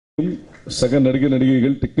சக நடிகர்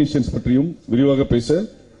நடிகைகள் டெக்னீஷியன்ஸ் பற்றியும் விரிவாக பேச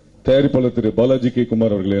தயாரிப்பாளர் திரு பாலாஜி கே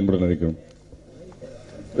குமார் அவர்களை என்பதை நினைக்கிறோம்.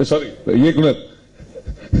 சாரி, இயக்குனர்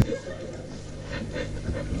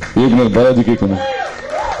பாலாஜி கே குமார்.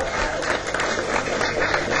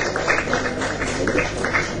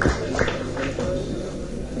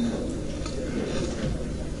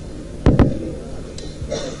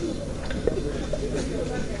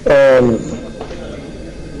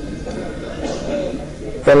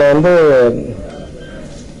 என்னை வந்து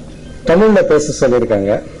தமிழ்ல பேச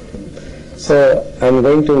சொல்லியிருக்காங்க. So I am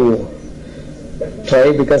going to try.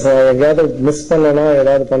 Because நான் எங்கேயாவது மிஸ் பண்ணனா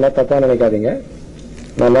ஏதாவது பண்ணா தப்பா நினைக்காதீங்க.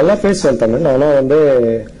 நான் நல்லா பேசுவேன் தமிழ், ஆனா வந்து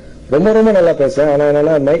ரொம்ப ரொம்ப நல்லா பேசுவேன். ஆனா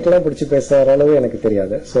என்னன்னா மைக்கெல்லாம் பிடிச்சி பேசுற அளவு எனக்கு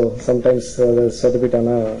தெரியாது. So sometimes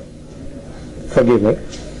சொதப்பிட்டானா forgive me.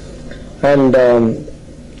 And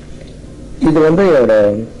இது வந்து என்னோட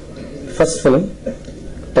ஃபர்ஸ்ட் ஃபிலிம்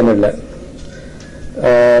தமிழ்ல.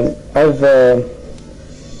 I've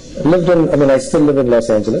lived in, I still live in Los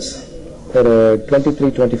Angeles. For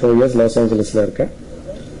 23-24 years Los Angeles la irken.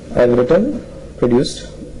 I've written, produced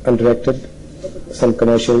and directed some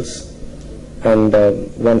commercials and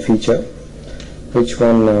one feature which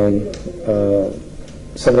won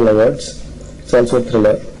several awards. It's also a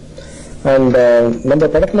thriller. And நம்ம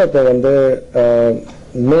படத்துல இப்ப வந்து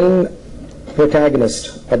main protagonist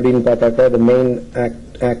அப்படின்னு பார்த்தாக்கா, the main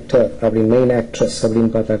actor அப்படின்னு main actress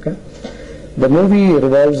அப்படின்னு பார்த்தாக்கா, the movie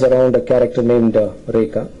revolves around a character named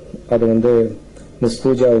Rekha. அது வந்து Miss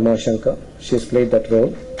Pooja Uma Shankar. She has played that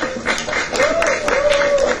role.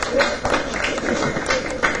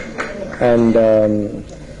 And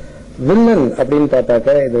villain அப்படின்னு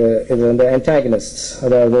பார்த்தாக்கா இது வந்து antagonists.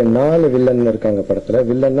 அதாவது 4 வில்லன் இருக்காங்க படத்துல.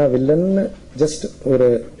 வில்லன் ஜஸ்ட்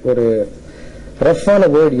ஒரு ரஃப்பான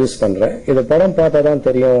வேர்ட் யூஸ் பண்றேன். இது படம் பார்த்தாதான்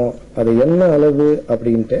தெரியும் அது என்ன அளவு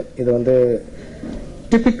அப்படின்ட்டு. இது வந்து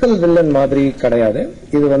டிபிக்கல் வில்லன் மாதிரி கிடையாது.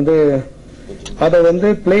 இது வந்து அதை வந்து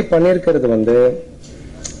பிளே பண்ணிருக்கிறது வந்து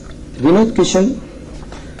Vinod Kishan,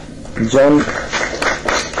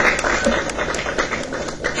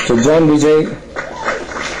 John Vijay,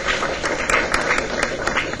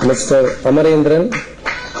 mister Amarendran.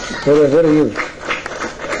 Where are you?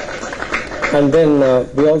 And then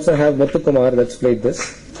we also have Kumar that's played this.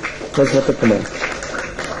 That's Kumar.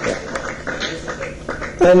 Yeah.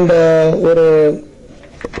 And ஒரு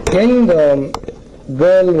young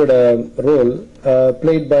girl with a role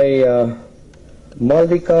played by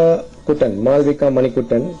Malvika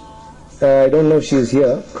Manikuttan. I don't know if she is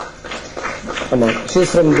here.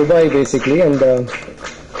 She's from Dubai basically, and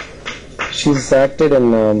she's acted in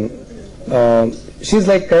she's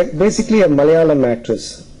like basically a Malayalam actress.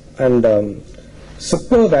 And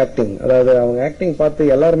superb acting. அதாவது அவங்க acting பார்த்து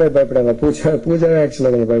எல்லாருமே பயப்படுவாங்க. பூஜா ஆக்சுவலா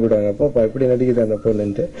அவங்க பயப்படுவாங்க. அப்பா இப்படி நடிக்குது அந்த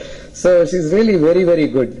பொண்ணுன்ட்டு. So she is really very very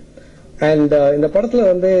good. And இந்த படத்துல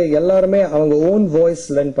வந்து எல்லாருமே அவங்க ஓன் வாய்ஸ்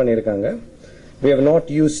லர்ன் பண்ணியிருக்காங்க. we have not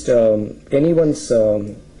used anyone's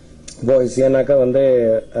voice. ஏன்னாக்கா வந்து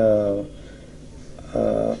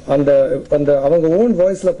அந்த அவங்க ஓன்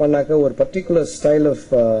வாய்ஸ்ல பண்ணாக்க ஒரு பர்டிகுலர் ஸ்டைல் ஆஃப்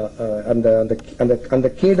அந்த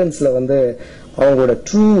கேடன்ஸ்ல வந்து அவங்களோட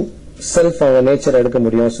ட்ரூ செல்ஃப் அவங்க நேச்சர் எடுக்க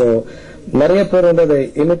முடியும். ஸோ நிறைய பேர் வந்து அதை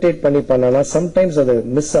இமிட்டேட் பண்ணா சம்டைம்ஸ் அது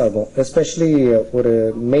மிஸ் ஆகும், எஸ்பெஷலி ஒரு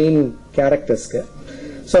மெயின் கேரக்டர்ஸ்க்கு.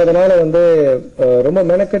 ஸோ அதனால வந்து ரொம்ப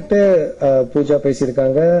மெனக்கட்டு பூஜா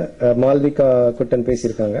பேசியிருக்காங்க, மால்விகா குட்டன்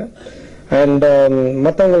பேசியிருக்காங்க. அண்ட்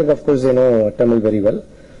மற்றவங்களுக்கு of course Tamil very well.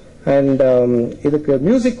 And இதுக்கு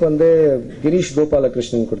மியூசிக் வந்து கிரீஷ்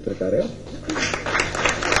கோபாலகிருஷ்ணன் கொடுத்திருக்காரு.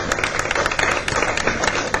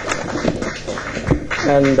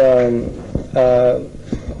 அண்ட்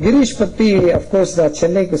கிரீஷ் பத்தி அப்கோர்ஸ் நான்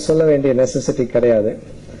சென்னைக்கு சொல்ல வேண்டிய நெசசிட்டி கிடையாது.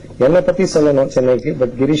 என்னை பத்தி சொல்லணும் சென்னைக்கு,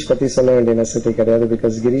 பட் கிரீஷ் பத்தி சொல்ல வேண்டிய நெசசிட்டி கிடையாது.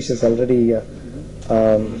 Because Girish is already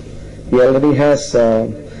has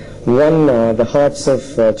won the hearts of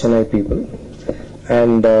Chennai people.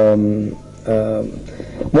 And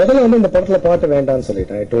முதல்ல வந்து இந்த படத்துல பாட்டு வேண்டாம்னு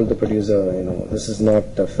சொல்லிட்டேன். I told the producer, this is not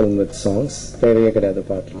a film with songs. தேவையே கிடையாது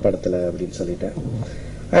படத்துல அப்படின்னு சொல்லிட்டேன்.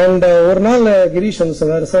 அண்ட் ஒரு நாள் கிரீஷ் வந்து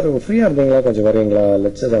சொன்னாரு, சார் ஃப்ரீயா இருந்தீங்களா, கொஞ்சம் வரீங்களா,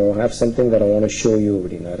 let's have something that I want to show you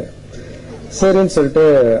அப்படின்னாரு. சரின்னு சொல்லிட்டு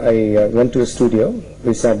I went to studio.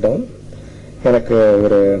 We chat down. எனக்கு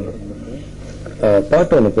ஒரு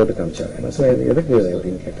பாட்டு ஒன்று போட்டு காமிச்சாரு. நான் சொன்னேன், எதுக்கு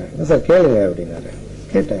அப்படின்னு கேட்டேன். சார் கேளுங்க அப்படின்னாரு.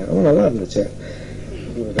 கேட்டேன், ரொம்ப நல்லா இருந்துச்சு.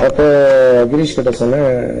 அப்போ கிரீஷ் கிட்ட சொன்னேன்,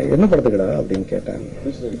 என்ன படத்துக்குடா அப்படின்னு கேட்டேன்.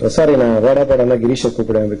 சாரி, நான் வாடா பாடா கிரீஷை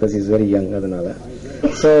கூப்பிடுவேன் பிகாஸ் இஸ் வெரி யங், அதனால.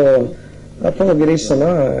 ஸோ அப்போ கிரீஷ் சொன்னா,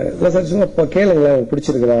 இல்ல சார் சும்மா அப்ப கேளுங்களேன்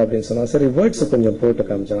பிடிச்சிருக்குதா அப்படின்னு சொன்னா. சரி வேர்ட்ஸ் கொஞ்சம் போட்டு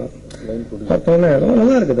காமிச்சான். பார்த்தோன்னே ரொம்ப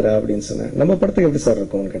நல்லா இருக்குதுடா அப்படின்னு சொன்னேன். நம்ம படத்துக்கு எப்படி சார்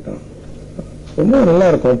இருக்கும்னு கேட்டான். ரொம்ப நல்லா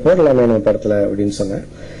இருக்கும், போடலாமே நம்ம படத்துல அப்படின்னு சொன்னேன்.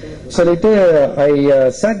 சொல்லிட்டு I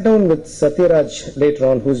sat down with Satyaraj later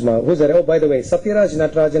on, who's our, oh by the way, Satyaraj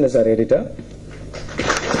Natarajan is our editor.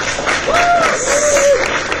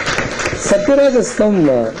 Satyaraj has come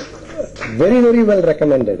very very well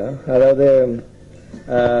recommended. அதாவது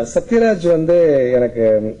சத்யராஜ் வந்து எனக்கு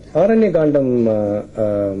ஆரண்ய காண்டம்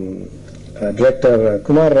டைரக்டர்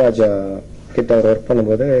குமார் ராஜா கிட்ட ஒர்க்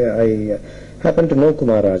பண்ணும்போது I happened to know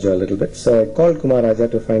Kumar Raja a little bit, so I called Kumar Raja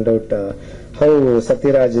to find out how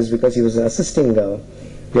Satyaraj is, because he was assisting the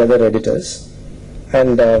other editors,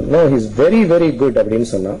 and no, he's very very good அப்படினு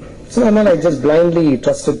சொன்னா. So then I just blindly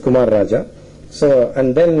trusted Kumar Raja. So and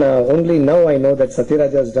then only now I know that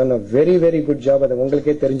Satyaraj has done a very very good job. அது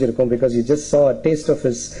உங்களுக்கே தெரிஞ்சிருக்கும், because you just saw a taste of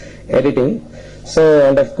his editing. So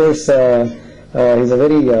and of course he's a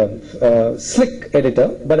very slick editor,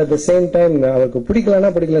 but at the same time அவருக்கு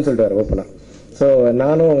பிடிக்கலன்னு சொல்றாரு ஓபனா. So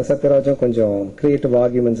நானும் சத்யராஜும் கொஞ்சம் creative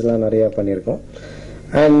arguments எல்லாம் நிறைய பண்ணியிருக்கோம்.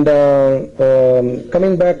 And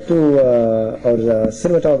coming back to our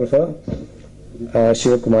cinematographer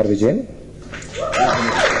Shivakumar Vijayan.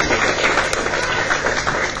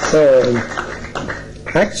 So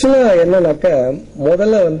actually என்னன்னாக்க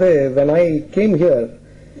முதல்ல வந்து when I came here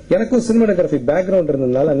எனக்கும் சினிமாட்டோகிராஃபி பேக்ரவுண்ட்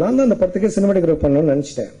இருந்ததுனால நான் தான் அந்த படத்துக்கே சினிமாட்டோகிராஃபி பண்ணணும்னு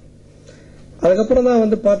நினைச்சிட்டேன். அதுக்கப்புறம் தான்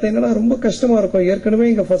வந்து பார்த்தீங்கன்னா ரொம்ப கஷ்டமா இருக்கும். ஏற்கனவே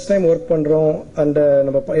இங்க ஃபர்ஸ்ட் டைம் ஒர்க் பண்றோம், அண்ட்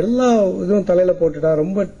நம்ம எல்லா இதுவும் தலையில போட்டுட்டா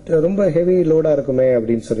ரொம்ப ரொம்ப ஹெவி லோடா இருக்குமே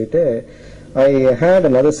அப்படின்னு சொல்லிட்டு I had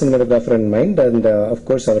another cinematographer in mind, and of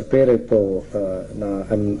course our பேர் இப்போ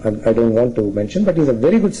I don't want to mention, but he's a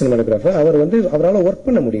very good cinematographer. அவர் வந்து அவரால் ஒர்க்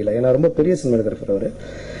பண்ண முடியல, ஏன்னா ரொம்ப பெரிய சினிமாட்டோகிராஃபர்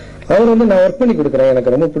அவர் வந்து நான் ஒர்க் பண்ணி கொடுக்குறேன்,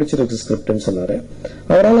 எனக்கு ரொம்ப பிடிச்சிருக்கு ஸ்கிரிப்ட்னு சொன்னாரு.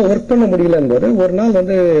 அவரால் ஒர்க் பண்ண முடியலன்போது ஒரு நாள்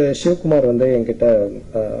வந்து சிவகுமார் வந்து என்கிட்ட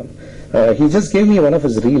he just gave me one of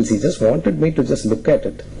his reels. He just wanted me to just look at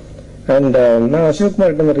it. And நான்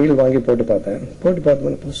சிவகுமார் கிட்ட ரீல் வாங்கி போட்டு பார்த்தேன்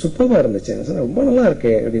சூப்பரா இருந்துச்சு, ரொம்ப நல்லா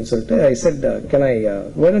இருக்கு அப்படின்னு சொல்லிட்டு I said can I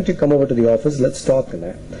why don't you come over to the office, let's talk.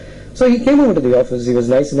 So he came over to the office. He was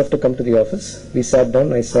nice enough to come to the office. We sat down.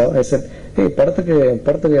 I said hey, படத்துக்கு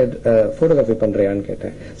photography பண்றியான்னு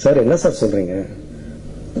கேட்டேன். Sir என்ன sir சொல்றீங்க?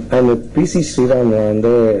 அந்த PC Sriram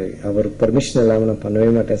வந்து hour permission இல்லாம நான் பண்ணவே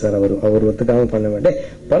மாட்டேன் சார், அவர் ஒத்துக்காம பண்ண மாட்டேன்.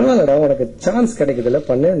 பரவாயில்லடா, உனக்கு சான்ஸ் கிடைக்குதுல்ல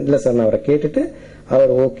பண்ணு. இல்ல சார், நான் அவரை கேட்டுட்டு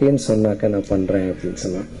அவர் ஓகேன்னு சொன்னாக்க நான் பண்றேன் அப்படின்னு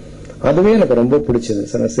சொன்னா. அதுவே எனக்கு ரொம்ப பிடிச்சது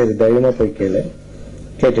சார். சரி, தைரியமா போய்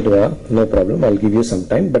கேட்டுட்டு வா, no problem, I'll give you some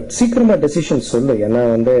time, but சீக்கிரமா டெசிஷன் சொல்லு, ஏன்னா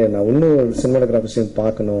வந்து நான் இன்னும் சினிமாட்டோகிராஃபர்ஸையும்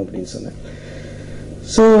பார்க்கணும் அப்படின்னு சொன்னேன்.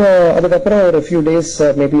 So அதுக்கப்புறம் ஒரு few days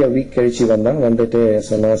maybe a week கழிச்சு வந்துட்டு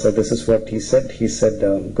சொன்னா sir, this is what he said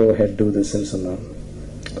go ahead do this ன்னு சொன்னா.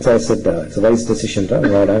 So I said it's a wise decision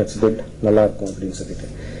வாடா, it's good, நல்லா இருக்கும் அப்படின்னு சொல்லிட்டு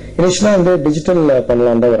இனிஷியலா வந்து டிஜிட்டல்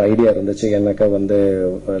பண்ணலாம்ன்ற ஒரு ஐடியா இருந்துச்சு எனக்கு வந்து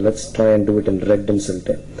let's try and do it in red ன்னு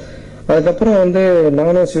சொல்லிட்டு. அதுக்கப்புறம் வந்து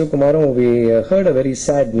நானும் சிவகுமாரும் we heard a very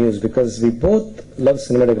sad news because we both love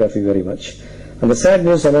cinematography very much. அந்த சேட்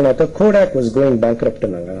நியூஸ் என்னன்னா கோடாக் வாஸ் கோயிங் பேங்க்ரப்ட்.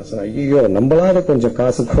 ஐயோ, நம்மளால கொஞ்சம்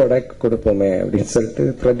காசு கோடாக் கொடுப்போமே அப்படின்னு சொல்லிட்டு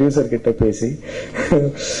ப்ரொடியூசர் கிட்ட பேசி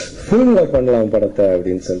ஃபிலிம்ல பண்ணலாம் படத்தை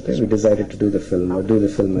அப்படின்னு சொல்லிட்டு we decided to do the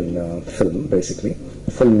film in film, basically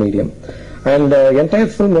film medium. And entire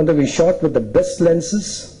film வந்து we shot with the best lenses,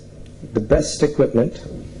 the best equipment,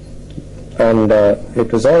 and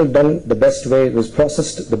it was all done the best way. It was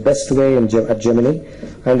processed the best way at Germany,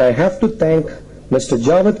 and I have to thank Mr.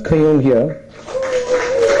 Javed Qayyum here.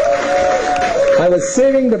 I was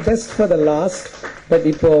saving the best for the last, but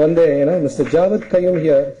இப்போ வந்து Mr. Javed Qayyum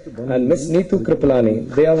here and Miss Neetu Kripalani,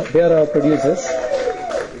 they are our producers.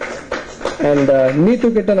 And Neetu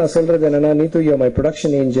கிட்ட நான் சொல்றது என்னன்னா, Neetu, you are my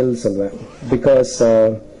production angel சொல்வேன், because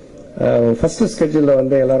first ஸ்கெட்யூல்ல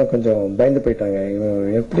வந்து எல்லாரும் கொஞ்சம் பயந்து போயிட்டாங்க,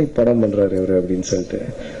 எப்படி படம் பண்றாரு இவரு அப்படின்னு சொல்லிட்டு.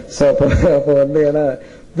 ஸோ அப்போ வந்து ஏன்னா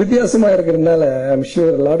வித்தியாசமா இருக்கிறதுனால I'm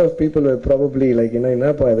sure lot of people probably like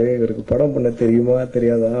என்னப்பா இது, இவருக்கு படம் பண்ண தெரியுமா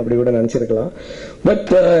தெரியாதா அப்படி கூட நினைச்சிருக்கலாம். But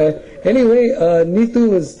anyway Neetu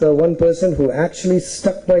is the one person who actually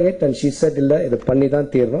stuck by it and she said இல்ல, இது பண்ணி தான்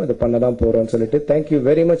தீரணும், இது பண்ண தான் போறோம்னு சொல்லிட்டு. Thank you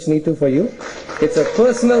very much Neetu for you. It's a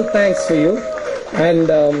personal thanks for you.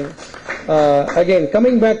 And again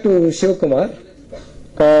coming back to Shivakumar,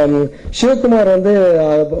 Sivakumar வந்து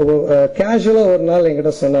கேஷுவலா ஒரு நாள்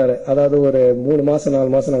என்கிட்ட சொன்னாரு, அதாவது ஒரு 3 மாசம்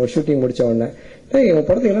 4 மாசம் நாங்க ஷூட்டிங் முடிச்ச உடனே, எங்க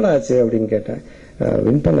படத்துக்கு என்னடா ஆச்சு அப்படின்னு கேட்டேன்.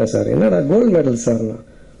 வின் பண்ண சார். என்னடா கோல்டு மெடல் சார்னா?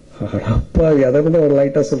 அப்பா, அதை கூட ஒரு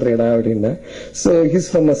லைட்டா சொல்றீடா அப்படின்னு. So his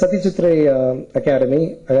from Satyajit Ray academy,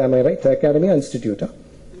 academy institute,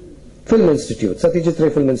 film institute,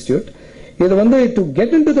 Satyajit Ray film institute. இது வந்து to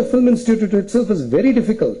get in to the film institute it self is very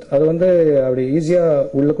difficult. அது வந்து அப்படி ஈஸியா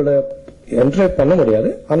உள்ளுக்குள்ள என்ட்ரி பண்ண முடியாது.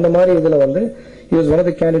 அந்த மாதிரி இதுல வந்து he was one of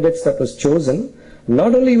the candidates that was chosen,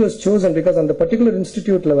 Not only he was chosen because on the particular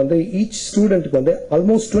institute la வந்து each student க்கு வந்து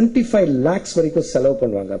almost 25 lakhs வரைக்கும் செலவு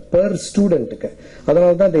பண்ணுவாங்க per student க்கு.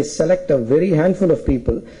 அதனால தான் they select a very handful of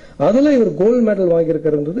people. அதுல இவர் கோல்ட் மெடல் வாங்கி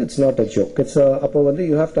இருக்கிறது it's not a joke. It's அப்போ வந்து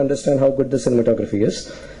you have to understand how good the cinematography is.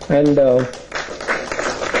 And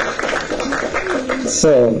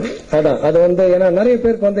so அதான் அது வந்து ஏன்னா நிறைய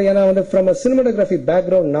பேருக்கு வந்து ஏன்னா வந்து from a cinematography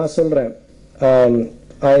background நான் சொல்றேன்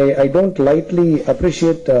I don't lightly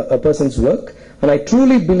appreciate a person's work and I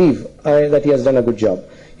truly believe that he has done a good job.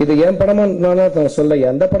 இது என் படமா நான் சொல்ல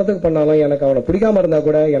எந்த படத்துக்கு பண்ணாலும் எனக்கு அவனை பிடிக்காம இருந்தா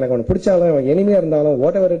கூட எனக்கு அவனை பிடிச்சாலும் எனிமையா இருந்தாலும்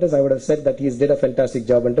whatever it is I would have said that he did a fantastic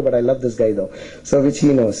job but I love this guy though, so which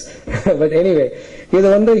he knows. But anyway இது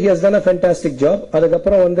வந்து he has done a fantastic job.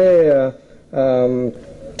 அதுக்கப்புறம் வந்து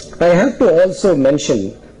I have to also mention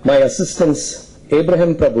my assistants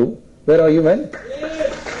Abraham Prabhu. Where are you, man?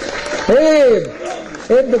 Hey,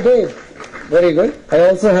 the babe. Very good. I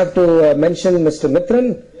also have to mention Mr. Mithran.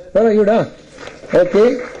 Where are you, da? Okay.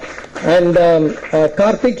 And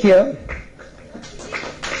Karthik here.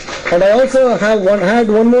 And I also had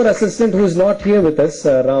one more assistant who is not here with us,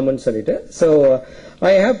 Raman Salita. So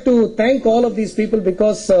I have to thank all of these people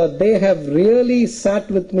because they have really sat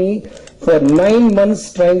with me for 9 months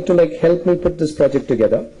trying to help me put this project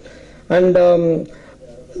together. And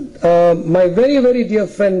my very, very dear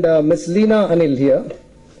friend, Miss Leena Anil here.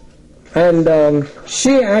 And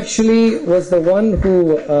she actually was the one who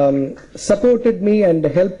supported me and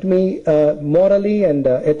helped me morally and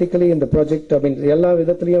ethically in the project. I mean, ella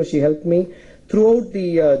vidathliyum she helped me throughout the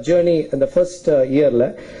journey in the first year.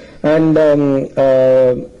 And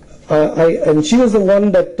and she was the one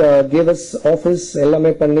that gave us office.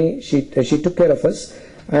 Ellame panni she took care of us.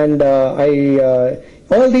 And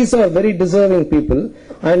all these are very deserving people.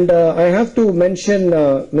 And I have to mention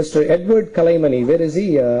Mr. Edward Kalaimani. Where is he?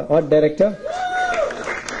 Art director.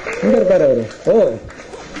 Oh,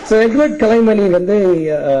 so Edward Kalaimani வந்து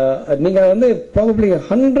நீங்க வந்து probably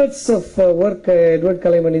hundreds of work Edward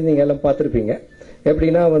Kalaimani நீங்க எல்லாம் பார்த்திருப்பீங்க.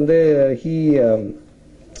 எப்படின்னா வந்து he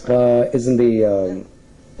is in the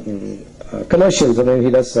commercials. I mean,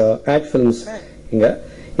 he does ad films. இங்க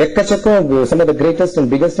எக்கச்சக்கம் some of the greatest and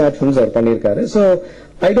biggest ad films are பண்ணிருக்காரு. So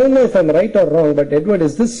I don't know if I'm right or wrong, but Edward,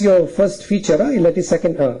 is this your first feature?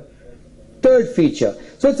 Third feature.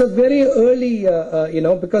 So it's a very early,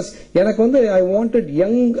 because I wanted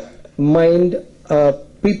young mind,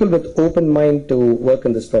 people with open mind to work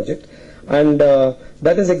in this project. And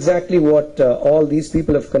that is exactly what all these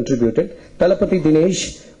people have contributed. Talapati Dinesh,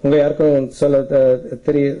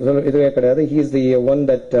 he is the one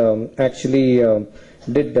that actually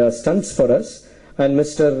did stunts for us. And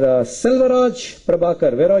Mr. Selvaraj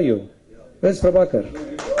Prabhakar, where are you? Where's Prabhakar?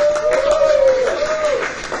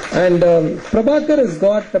 And Prabhakar has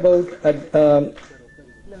got about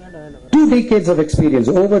 2 decades of experience,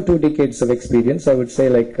 over 2 decades of experience. I would say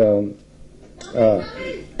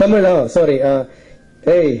Tamil, sorry.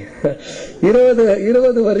 Hey,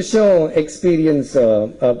 20 வருஷம் experience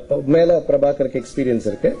மேல பிரபாகருக்கு experience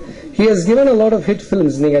இருக்கு. He has given a lot of hit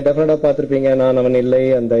films. நீங்க டெஃபினட்டா பார்த்திருப்பீங்க. நான் அவன் இல்லை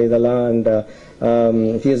அந்த இதெல்லாம். And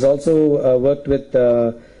he has also worked with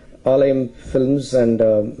Alayam Films and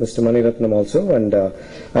Mr. Maniratnam also. And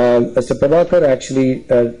Mr. Prabhakar actually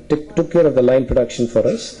took care of the line production for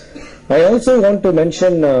us. I also want to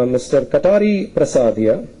mention Mr. Katari Prasad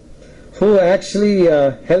here, who actually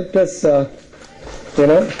helped us.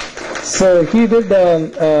 So he did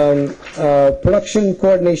production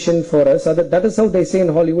coordination for us. That is how they say in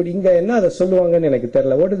Hollywood. Inga enna adha solluvaanga enakku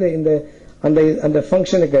therilla. What is the in the and the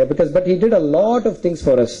function but he did a lot of things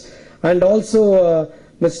for us. And also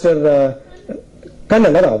Mr.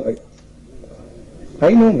 Kannan.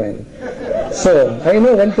 I know, man. So I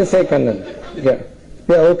know when to say Kannan. Yeah,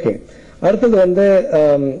 okay. அடுத்தது வந்து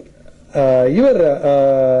இவர்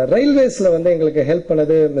ரயில்வேஸ்ல வந்து எங்களுக்கு help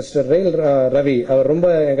பண்ணது mister ரயில் ரவி. அவர் ரொம்ப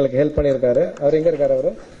எங்களுக்கு help பண்ணியிருக்காரு. அவர் எங்க இருக்காரு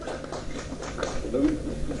அவரு?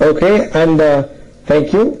 ஓகே. And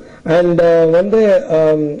thank you. அண்ட் வந்து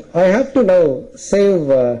I have to now save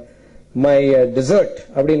my dessert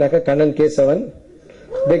அப்படின்னாக்கா Kannan K7.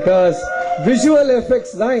 Because visual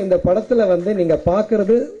effects தான் இந்த படத்துல வந்து நீங்க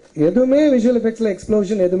பாக்குறது. எதுவுமே விஷுவல் எஃபெக்ட்ஸ்ல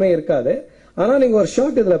எக்ஸ்ப்ளோஷன் எதுவுமே இருக்காது. ஆனா நீங்க ஒரு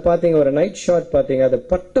ஷாட் இதுல பாத்தீங்க, ஒரு நைட் ஷாட் பாத்தீங்க. அது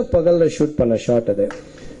பட்ட பகல்ல ஷூட் பண்ண ஷாட். அது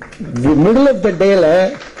மிடில் ஆஃப் த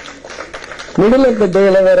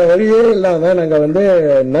டேல வேற வழியே இல்லாம நாங்க வந்து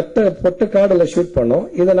நட்ட பொட்டு காடுல ஷூட் பண்ணோம்.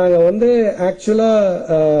 இதை நாங்க வந்து ஆக்சுவலா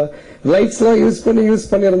லைட்ஸ் எல்லாம் யூஸ்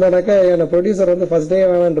பண்ணிருந்தாக்கா என் ப்ரொடியூசர் வந்து ஃபர்ஸ்ட் டே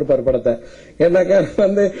வேணான்னு இருப்பார் படத்தை. ஏன்னாக்கா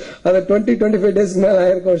வந்து அது 20-25 டேஸ்க்கு மேல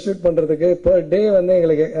ஆயிருக்கும் ஷூட் பண்றதுக்கு. பெர் டே வந்து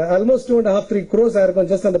எங்களுக்கு ஆல்மோஸ்ட் 2.5-3 crores ஆயிருக்கும்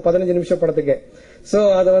ஜஸ்ட் அந்த 15 நிமிஷம் படத்துக்கு. சோ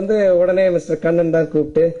அதை வந்து உடனே மிஸ்டர் கண்ணன் தான்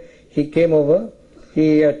கூப்பிட்டு he came over he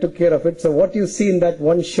took care of it. So what you see in that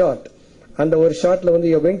one shot, and ஒரு ஷாட்ல வந்து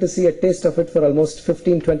you're going to see a taste of it for almost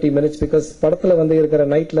 15-20 minutes because படத்துல வந்து இருக்கிற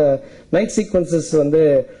நைட் சீக்வன்சஸ் வந்து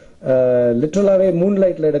லிட்டரலாவே Moon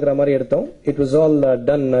லைட்ல எடுக்கிற மாதிரி எடுத்தோம். இட் வாஸ் ஆல்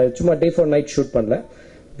டன், சும்மா டே ஃபார் நைட் ஷூட் பண்ணல.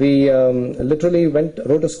 we literally went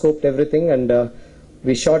rotoscoped everything and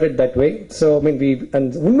we shot it that way. So I mean we and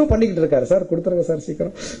இன்னும் பண்ணிக்கிட்டு இருக்காரு சார், கொடுத்துருங்க சார்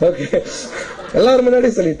சீக்கிரம். ஓகே, எல்லாரும் முன்னாடி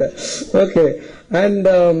சொல்லிட்டேன். Okay, and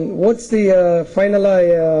what's the final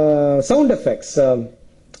sound effects?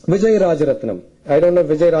 Vijay Rajaratnam. I don't know if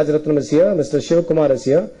Vijay Rajaratnam is here. Mr. Kumar is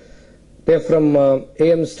here. They're from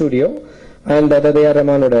AM Studio and they are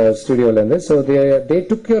Ramanoda Studio. So they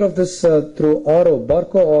took care of this through Oro,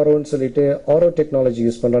 Barco Oro and solite Oro technology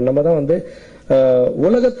use பண்றோம். நம்ம தான் வந்து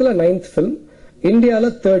உலகத்துல 9th film, இந்தியால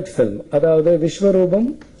 3rd film. அதாவது விஸ்வரூபம்,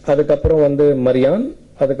 அதுக்கப்புறம் வந்து மரியான்,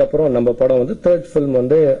 அதுக்கப்புறம் நம்ம படம் வந்து 3rd film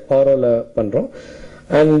வந்து ஆரோல பண்றோம்.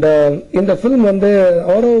 அண்ட் இந்த பிலிம் வந்து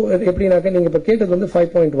ஆரோ எப்படின்னாக்க நீங்க இப்ப கேட்டது வந்து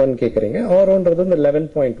 5.1 கேக்குறீங்க, ஆரோன்றது வந்து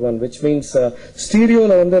 11.1, which means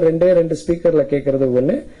ஸ்டீரியோல வந்து 2 ஸ்பீக்கர்ல கேட்கறது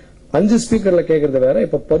ஒண்ணு, 5 ஸ்பீக்கர்ல கேட்கறது வேற.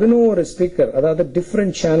 இப்ப 11 ஸ்பீக்கர், அதாவது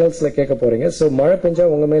டிஃபரெண்ட் சேனல்ஸ்ல கேட்க போறீங்க. சோ மழை பெஞ்சா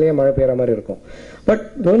உங்க மேலேயே மழை பெய்யற மாதிரி இருக்கும். But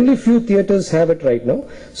only few theaters have it right now.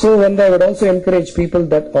 So and I would also encourage people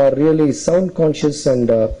that are really sound conscious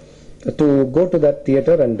and to go to that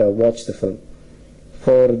theater and watch the film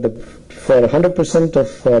for 100% of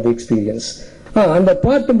the experience. அந்த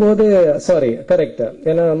பாட்டும் போது sorry correct,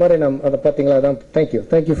 ஏன்னா மாதிரி நான் அதை பாத்தீங்களா, அதான்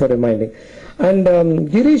thank you for reminding. And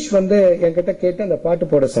Girish வந்து என்கிட்ட கேட்டு அந்த பாட்டு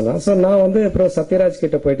போட சொன்னான். ஸோ நான் வந்து அப்புறம் சத்யராஜ்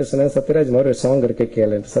கிட்ட போயிட்டு சொன்னேன், சத்யராஜ் மாதிரி ஒரு சாங் இருக்கு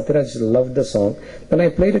கேளு. Sathyaraj love the song and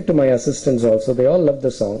I played it to my assistants also. They all love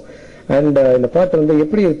the song. And இந்த பாட்டு வந்து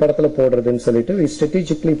எப்படி படத்துல போடுறதுன்னு சொல்லிட்டு we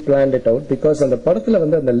strategically planned it out because அந்த படத்துல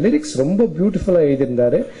வந்து அந்த லிரிக்ஸ் ரொம்ப பியூட்டிஃபுல்லா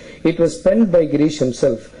எழுதியிருந்தாரு. It was penned by Girish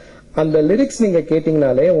himself. அந்த லிரிக்ஸ் நீங்க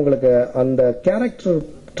கேட்டீங்கனாலே உங்களுக்கு அந்த கேரக்டர்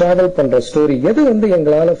டிராவல் பண்ற ஸ்டோரி எது வந்து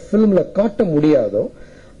எங்களால பிலிம்ல காட்ட முடியாதோ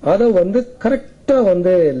அதை வந்து கரெக்டா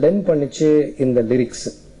வந்து லென் பண்ணிச்சு இந்த லிரிக்ஸ்.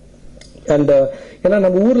 அண்ட் ஏன்னா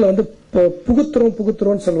நம்ம ஊர்ல வந்து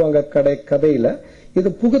புகுத்துறோம்னு சொல்லுவாங்க கதையில, இது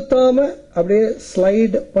புகுத்தாம அப்படியே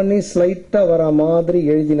ஸ்லைட் பண்ணி ஸ்லைட்டா வர மாதிரி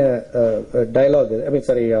எழுதின டயலாக், ஐ மீன்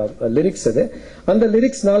சாரி லிரிக்ஸ். அது அந்த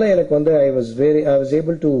லிரிக்ஸ்னால எனக்கு வந்து I was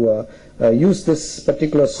able to use this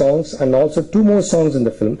particular songs and also 2 more songs in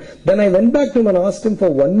the film. Then I went back to him and asked him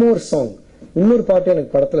for 1 more song. இன்னொரு பாட்டு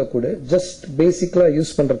எனக்கு படத்துல கூட just பேசிக்கலா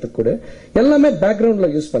யூஸ் பண்றதுக்கு கூட எல்லாமே பேக்ரவுண்ட்ல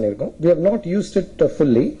யூஸ் பண்ணிருக்கோம். we have not used it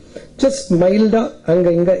fully, just மைல்டா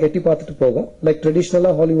அங்க இங்க எட்டி பார்த்துட்டு போகும். லைக்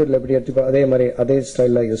ட்ரெடிஷனலா ஹாலிவுட்ல எப்படி எட்டி அதே மாதிரி அதே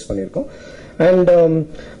ஸ்டைல்ல யூஸ் பண்ணிருக்கோம். And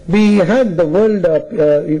we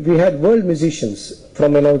had world musicians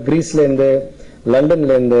from கிரீஸ்ல இருந்து,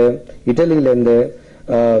 லண்டன்ல இருந்து, இட்டலில இருந்து,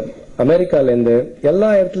 அமெரிக்கால இருந்து,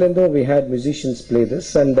 எல்லா இடத்துல இருந்தும் we had musicians play this.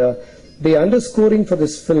 And the underscoring for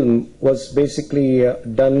this film was basically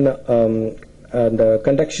done and the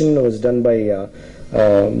conduction was done by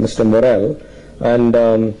Mr. Morel. And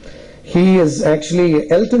he is actually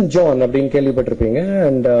Elton John அப்படினு கேள்விப்பட்டிருப்பீங்க,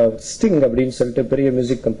 and Sting அப்படினு சொல்லிட்டு பெரிய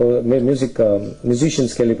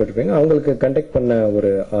musicians கேள்விப்பட்டிருப்பீங்க, அவங்களுக்கு conduct பண்ண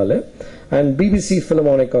ஒரு ஆளு. And BBC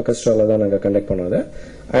Philharmonic Orchestra தான் நாங்க கண்டக்ட் பண்ணோம்.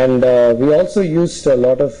 And we also used a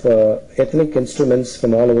lot of ethnic instruments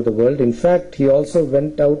from all over the world. In fact, he also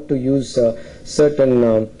went out to use certain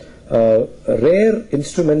rare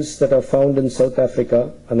instruments that are found in South Africa.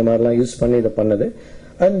 அந்த மாதிரிலாம் use பண்ணி இதை பண்ணது.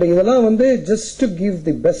 And இதெல்லாம் வந்து just to give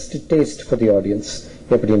the best taste for the audience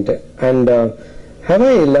எப்படின்ட்டு. And have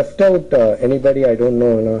I left out anybody? I don't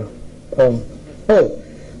know.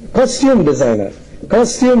 Costume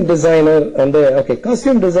designer வந்து okay,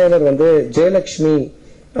 costume designer வந்து Jayalakshmi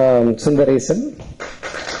Sundaresan.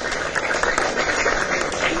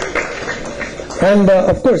 And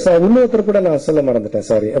of course இன்னொருத்தர் கூட நான் சொல்ல மறந்துட்டேன்,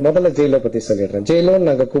 சாரி. முதல்ல ஜெயிலோ பத்தி சொல்லிடுறேன். ஜெயிலோன்னு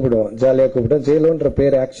நாங்க கூப்பிடுவோம், ஜாலியா கூப்பிடுவோம். ஜெயிலோன்ற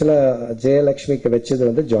பேர் ஆக்சுவலா ஜெயலக்ஷ்மிக்கு வச்சது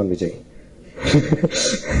வந்து John Vijay.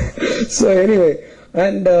 So anyway,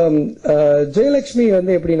 and Jayalakshmi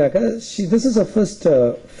வந்து எப்படின்னாக்கா this is her first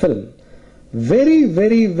film.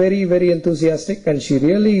 Very enthusiastic, and she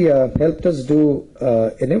really helped us do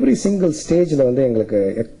in every single stage la வந்து எங்களுக்கு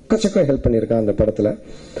எக்கச்சக்க ஹெல்ப் பண்ணிருக்கா அந்த படத்துல.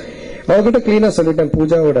 அவகிட்ட கிளீனா சொல்லிட்டேன்,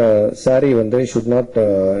 பூஜாவோட சாரி வந்து should not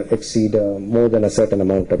exceed more than a certain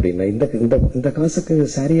amount அப்படின்னு. இந்த காசுக்கு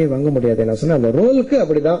சாரியே வாங்க முடியாது நான் சொன்னேன். அந்த ரோலுக்கு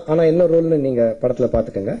அப்படிதான், ஆனா என்ன ரோல்னு நீங்க படத்துல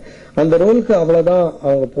பாத்துக்கங்க. அந்த ரோலுக்கு அவ்வளவுதான்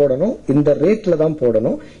அவங்க போடணும், இந்த ரேட்ல தான்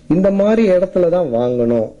போடணும், இந்த மாதிரி இடத்துல தான்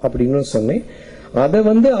வாங்கணும் அப்படின்னு சொன்னேன். அதை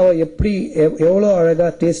வந்து அவ எப்படி எவ்வளவு அழகா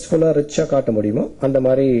டேஸ்ட்ஃபுல்லா ரிச்சா காட்ட முடியுமோ அந்த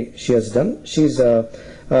மாதிரி she has done. She's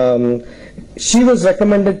She was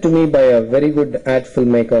recommended to me by a very good ad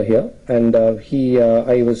filmmaker here, and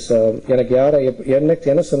I was எனக்கு யாரை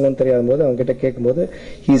என்ன சொல்லணும்னு தெரியாத போது அவங்க கிட்ட கேட்கும்போது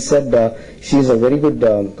he said she is a very good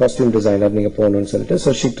costume designer, நீங்க போகணும்னு சொல்லிட்டு.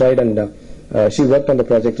 So she tried and she worked on the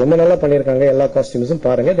project. ரொம்ப நல்லா பண்ணிருக்காங்க. எல்லா காஸ்டியூம்ஸும்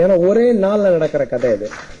பாருங்க. ஏன்னா ஒரே நாள்ல நடக்கிற கதை இது.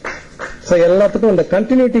 சோ எல்லாத்துக்கும் இந்த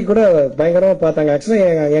கண்டினியூட்டி கூட பயங்கரமா பார்த்தாங்க.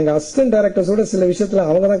 ஆக்சுவலா எங்க அசிஸ்டன்ட் டைரக்டர்ஸ் கூட சில விஷயத்துல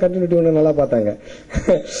அவங்க தான் கண்டினியூட்டி ஒண்ணு நல்லா பார்த்தாங்க.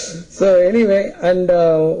 சோ எனிவே அண்ட்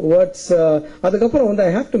அதுக்கப்புறம் வந்து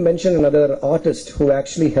I have to mention another artist who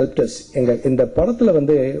actually helped us. இந்த படத்துல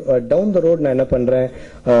வந்து டவுன் த ரோட் நான் என்ன பண்றேன்,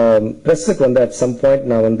 பிரஸ்ஸுக்கு வந்து at some point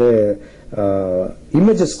நான் வந்து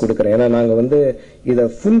இமேஜஸ் கொடுக்கறேன். ஏன்னா நாங்க வந்து இத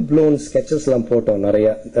ஃபுல் ப்ளோன் ஸ்கெச்சஸ் எல்லாம் போட்டோம் நிறைய.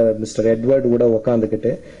 மிஸ்டர் எட்வர்ட் கூட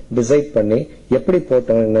உட்காந்துக்கிட்டு டிசைட் பண்ணி எப்படி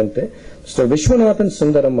போட்டோம் என்னன்ட்டு. மிஸ்டர் விஸ்வநாதன்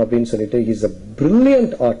சுந்தரம் அப்படின்னு சொல்லிட்டு இஸ் a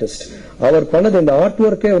brilliant artist. அவர் பண்ணது இந்த ஆர்ட்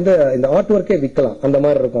ஒர்க்கே விற்கலாம், அந்த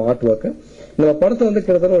மாதிரி இருக்கும் ஆர்ட் ஒர்க். இந்த படத்தை வந்து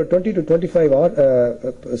கிட்டத்தட்ட ஒரு 20 to 25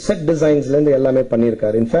 செட் டிசைன்ஸ்ல இருந்து எல்லாமே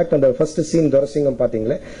பண்ணிருக்காரு. இன்ஃபேக்ட் அந்த ஃபர்ஸ்ட் சீன் துரசிங்கம்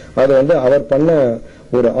பாத்தீங்களே, அது வந்து அவர் பண்ண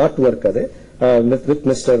ஒரு ஆர்ட் ஒர்க். அது with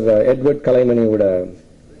Mr. Edward Kalaimaniyoda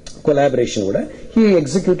collaboration oda he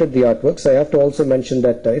executed the artworks. I have to also mention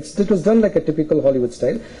that it was done like a typical Hollywood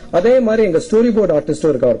style. Adhe mari enga storyboard artist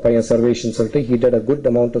irukka or paiyan Sarveshan sollte he did a good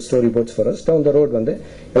amount of storyboards for us. Down the road vande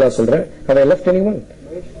ella solren, have I left anyone?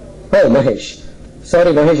 Oh, Mahesh,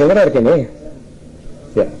 sorry Mahesh, enga irukene?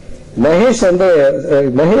 Yeah, Mahesh வந்து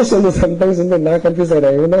sometimes வந்து நான் confuse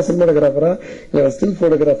ஆயிடுறேன். இவன் தான் சினிமாட்டோகிராஃபரா இல்ல still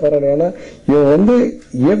போட்டோகிராஃபரா? ஏன்னா இவன் வந்து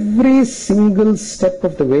every single step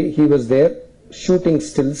of the way he was there shooting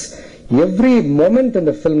stills. Every moment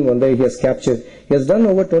இந்த ஃபிலிம் வந்து he has captured. He has done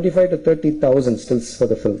over 25 to 30,000 stills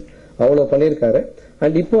for the film. அவ்வளவு பண்ணிருக்காரு.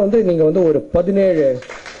 அண்ட் இப்போ வந்து நீங்க வந்து ஒரு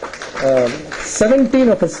 17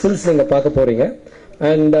 ஆஃப் ஸ்டில்ஸ் நீங்க பார்க்க போறீங்க.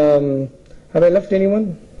 And have I left anyone?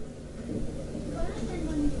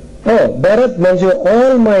 Oh, Bharat, Manju,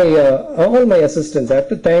 all my assistants. I have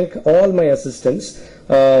to thank all my assistants.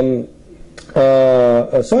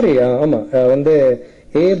 Sorry, Amma, வந்து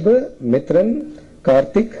Abe, Mitran,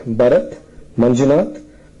 Karthik, Bharat, Manjunath,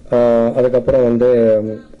 அதுக்கப்புறம் வந்து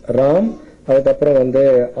Ram, அதுக்கப்புறம் வந்து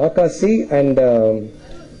Akasi and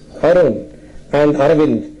Arun and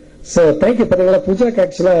Arvind. So thank you. பாத்தீங்களா பூஜாக்கு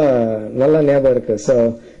ஆக்சுவலா நல்லா ஞாபகம் இருக்கு. So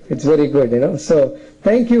it's very good, you know. So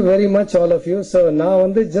thank you very much all of you. So நான்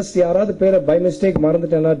வந்து just யாராவது பேரை by mistake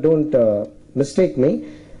மறந்துட்டேன்னா don't mistake me.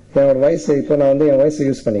 என்னோட வாய்ஸ் இப்போ நான் வந்து என் வாய்ஸ்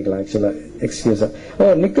யூஸ் பண்ணிக்கலாம் ஆக்சுவலா. எக்ஸ்கியூஸா.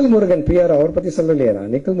 நிக்கில் முருகன் பிஆர், அவர் பத்தி சொல்லலையா?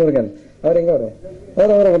 நிக்கில் முருகன் அவர் எங்க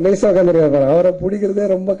அவர் லேசா உட்காந்துருக்காரு. அவரை பிடிக்கிறதே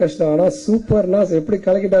ரொம்ப கஷ்டம். ஆனா சூப்பர்னா எப்படி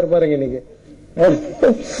கலக்கிட்டா இருப்பாருங்க இன்னைக்கு.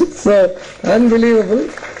 So unbelievable.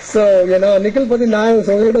 So நிக்கில் பத்தி நான்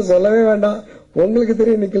உங்ககிட்ட சொல்லவே வேண்டாம். உங்களுக்கு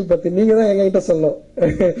தெரியும் நிக்கில் பத்தி, நீங்க தான் எங்ககிட்ட சொல்லணும்.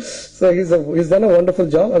 So he's done a wonderful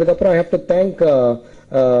job. அதுக்கப்புறம் I have to thank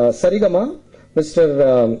Sarigama, Mr.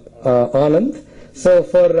 Anand. So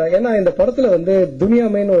for ஏன்னா இந்த படத்துல வந்து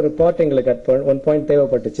துனியாமேன்னு ஒரு பாட்டு எங்களுக்கு at one point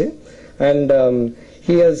தேவைப்பட்டுச்சு. And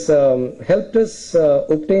he has helped us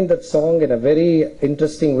obtain that song in a very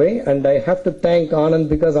interesting way. And I have to thank Anand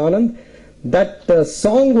because Anand, that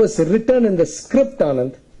song was written in the script.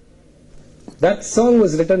 Anand, that song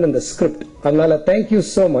was written in the script. Adnala thank you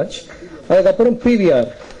so much. Adukaprom PVR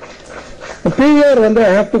வந்து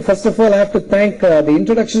I have to first of all I have to thank the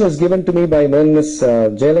introduction was given to me by Miss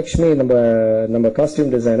Jayalakshmi, number costume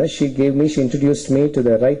designer. She introduced me to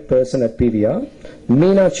the right person at PVR,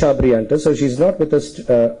 Meena Chabrianta. So she's not with us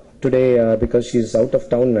today because she's out of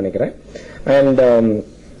town nenikiren. And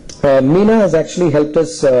Meena has actually helped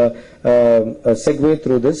us segue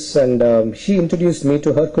through this, and she introduced me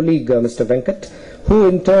to her colleague Mr. Venkat, who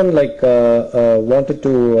in turn wanted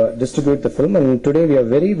to distribute the film. And today we are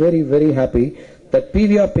very, very, very happy that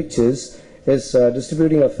PVR Pictures is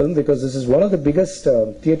distributing a film, because this is one of the biggest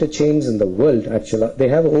theatre chains in the world. Actually, they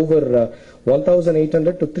have over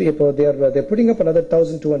 1,800 to 3. They're putting up another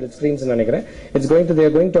 1,200 screens in Anigra. They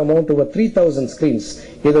are going to amount to over 3,000 screens.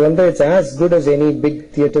 It's as good as any big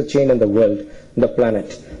theatre chain in the world, in the planet.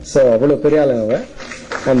 So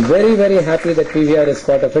I'm very, very happy that PVR is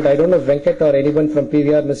part of it. I don't know if Venkat or anyone from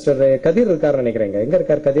PVR, Mr. Kadir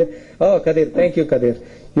Kadir. Oh, Kadir, thank you, Kadir.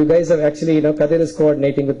 You guys have actually, Kadir is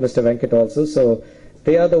coordinating with Mr. Venkat also. So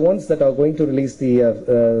they are the ones that are going to release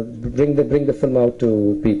bring the film out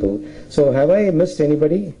to people. So have I missed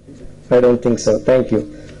anybody? I don't think so. Thank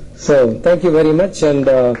you. So thank you very much. And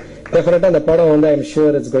definitely the padam on I'm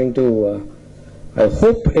sure it's going to I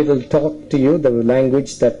hope it will talk to you the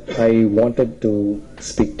language that I wanted to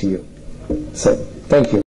speak to you. So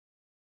thank you.